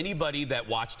member, but anybody that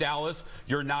watched Dallas,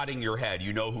 you're nodding your head.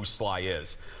 You know who Sly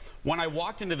is. When I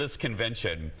walked into this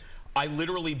convention, I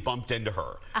literally bumped into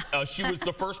her. She was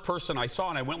the first person I saw,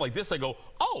 and I went like this. I go,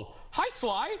 oh, hi,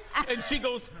 Sly. And she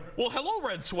goes, well, hello,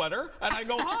 Red Sweater. And I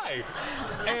go, hi.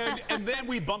 And then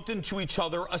we bumped into each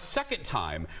other a second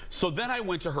time. So then I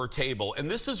went to her table, and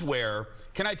this is where,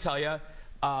 can I tell you,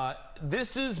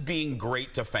 this is being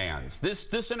great to fans.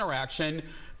 This interaction,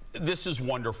 this is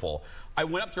wonderful. I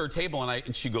went up to her table,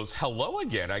 and she goes, hello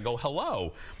again. I go,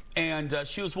 hello. And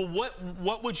she goes, well,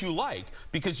 what would you like?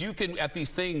 Because you can, at these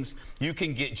things, you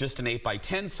can get just an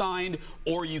 8x10 signed,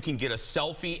 or you can get a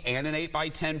selfie and an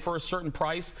 8x10 for a certain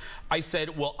price. I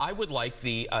said, well, I would like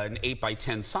an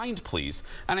 8x10 signed, please.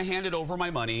 And I handed over my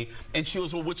money, and she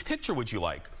goes, well, which picture would you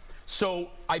like? So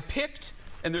I picked,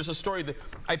 and there's a story that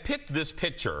I picked this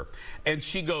picture, and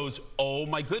she goes, oh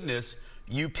my goodness,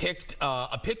 you picked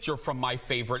a picture from my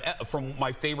favorite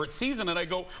season. And I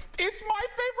go, it's my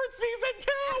favorite season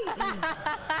too.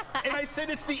 And I said,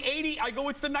 it's the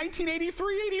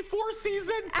 1983-84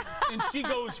 season. And she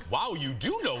goes, wow, you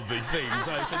do know these things.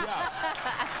 And I said, yeah.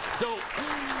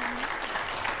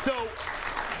 So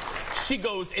she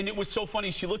goes, and it was so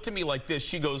funny. She looked at me like this.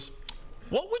 She goes,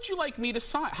 what would you like me to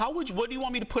sign? What do you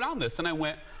want me to put on this? And I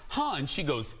went, huh? And she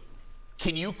goes,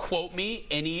 can you quote me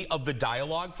any of the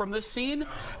dialogue from this scene?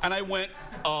 And I went,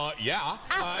 yeah.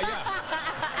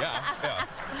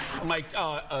 I'm like,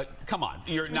 come on,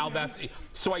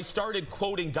 so I started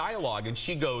quoting dialogue, and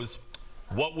she goes,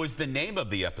 what was the name of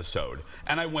the episode?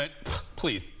 And I went,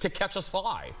 please, To Catch a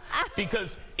Sly.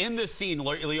 Because in this scene,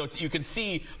 Leo, you can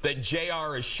see that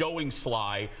JR is showing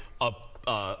Sly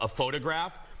a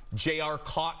photograph. JR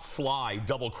caught Sly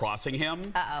double-crossing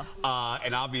him.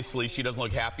 And obviously, she doesn't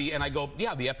look happy. And I go,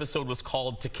 yeah, the episode was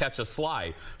called To Catch a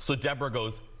Sly. So Deborah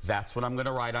goes, that's what I'm going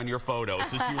to write on your photo.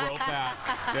 So she wrote that.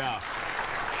 Yeah.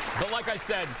 But like I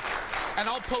said, and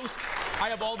I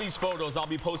have all these photos. I'll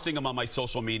be posting them on my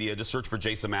social media. Just search for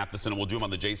Jason Matheson, and we'll do them on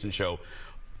The Jason Show.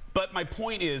 But my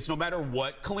point is, no matter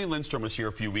what, Colleen Lindstrom was here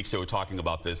a few weeks ago talking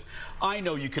about this. I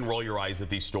know you can roll your eyes at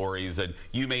these stories, and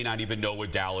you may not even know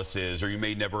what Dallas is, or you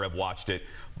may never have watched it.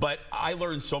 But I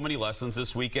learned so many lessons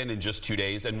this weekend in just 2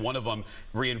 days, and one of them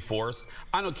reinforced.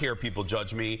 I don't care if people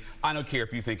judge me. I don't care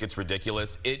if you think it's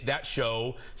ridiculous. That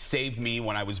show saved me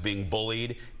when I was being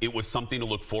bullied. It was something to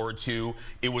look forward to.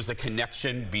 It was a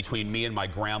connection between me and my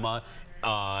grandma.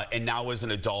 And now as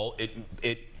an adult,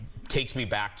 it takes me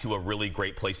back to a really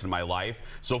great place in my life.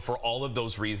 So for all of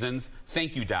those reasons,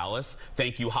 thank you, Dallas.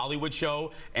 Thank you, Hollywood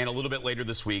Show. And a little bit later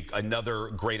this week, another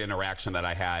great interaction that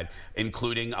I had,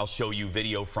 including I'll show you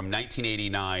video from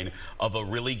 1989 of a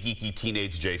really geeky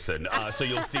teenage Jason. So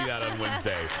you'll see that on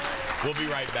Wednesday. We'll be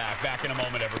right back. Back in a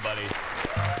moment, everybody.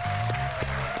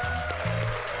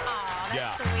 Aw,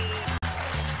 that's sweet.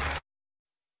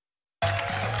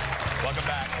 Welcome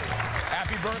back.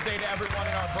 Happy birthday to everyone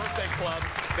in our birthday club.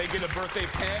 They get a birthday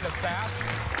pin, a sash,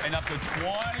 and up to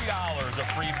 $20 of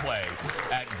free play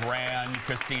at Grand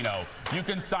Casino. You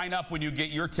can sign up when you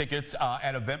get your tickets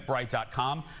at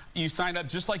eventbrite.com. You sign up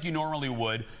just like you normally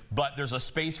would, but there's a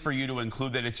space for you to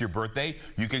include that it's your birthday.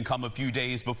 You can come a few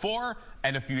days before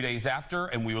and a few days after,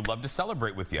 and we would love to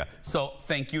celebrate with you. So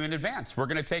thank you in advance. We're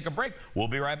going to take a break. We'll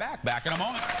be right back. Back in a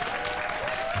moment.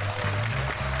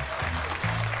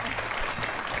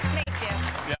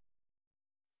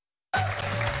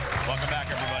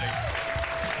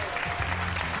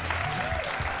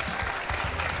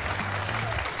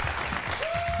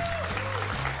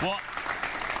 Well,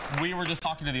 we were just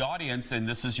talking to the audience, and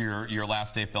this is your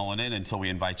last day filling in until we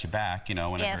invite you back, you know,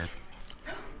 whenever.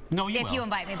 No, you will. If you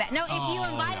invite me back. No, if you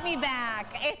invite me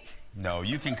back. No,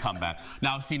 you can come back.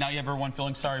 Now, see, now you have everyone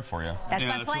feeling sorry for you. That's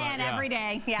my plan every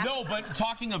day. Yeah. No, but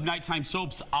talking of nighttime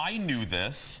soaps, I knew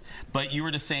this, but you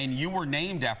were just saying you were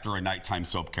named after a nighttime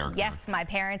soap character. Yes, my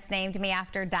parents named me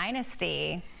after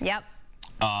Dynasty. Yep.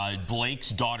 Blake's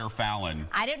daughter, Fallon.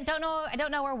 I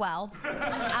don't know her well.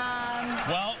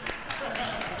 Well,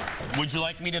 would you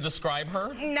like me to describe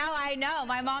her? No, I know.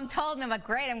 My mom told me, I'm like,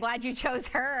 great, I'm glad you chose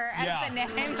her as the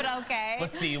name, but okay.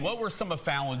 Let's see, what were some of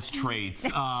Fallon's traits?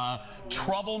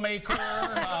 Troublemaker.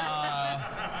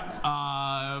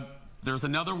 There's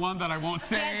another one that I won't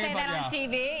say. Can't say that on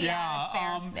TV?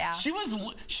 Yeah.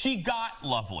 She got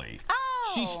lovely.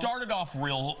 Oh. She started off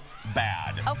real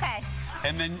bad. Okay.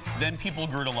 And then people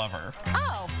grew to love her.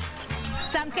 Oh.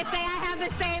 Some could say I have the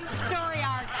same story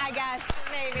arc, I guess,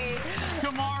 maybe.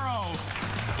 Tomorrow,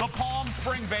 the Palm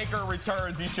Spring Baker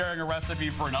returns. He's sharing a recipe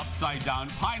for an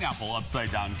pineapple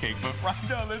upside down cake. But right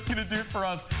now, that's going to do it for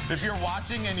us. If you're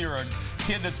watching and you're a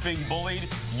kid that's being bullied,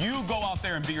 you go out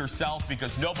there and be yourself,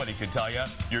 because nobody can tell you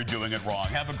you're doing it wrong.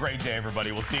 Have a great day,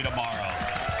 everybody. We'll see you tomorrow.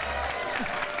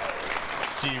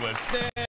 She was thick.